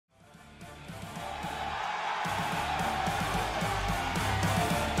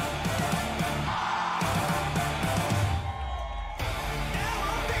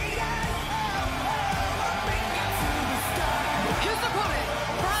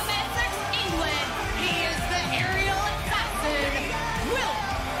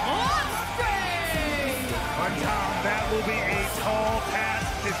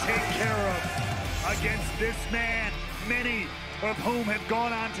against this man, many of whom have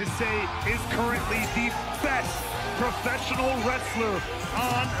gone on to say is currently the best professional wrestler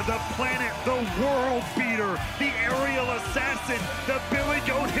on the planet, the world beater, the aerial assassin, the Billy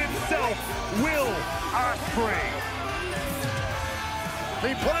Goat himself, Will Ospreay.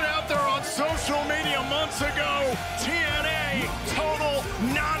 He put it out there on social media months ago. TNA, total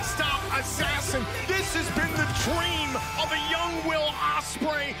non-stop assassin. This has been the dream of a young Will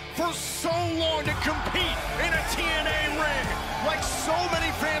Ospreay for so long, to compete in a TNA ring. Like so many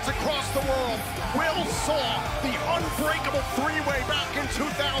fans across the world, Will saw the unbreakable three-way back in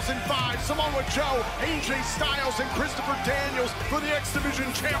 2005. Samoa Joe, AJ Styles, and Christopher Daniels for the X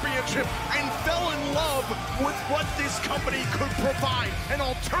Division Championship, and fell in love with what this company could provide. An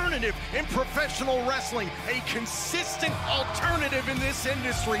alternative in professional wrestling, a consistent alternative in this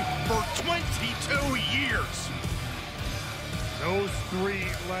industry for 22 years. Those three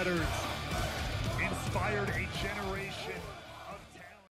letters inspired a generation.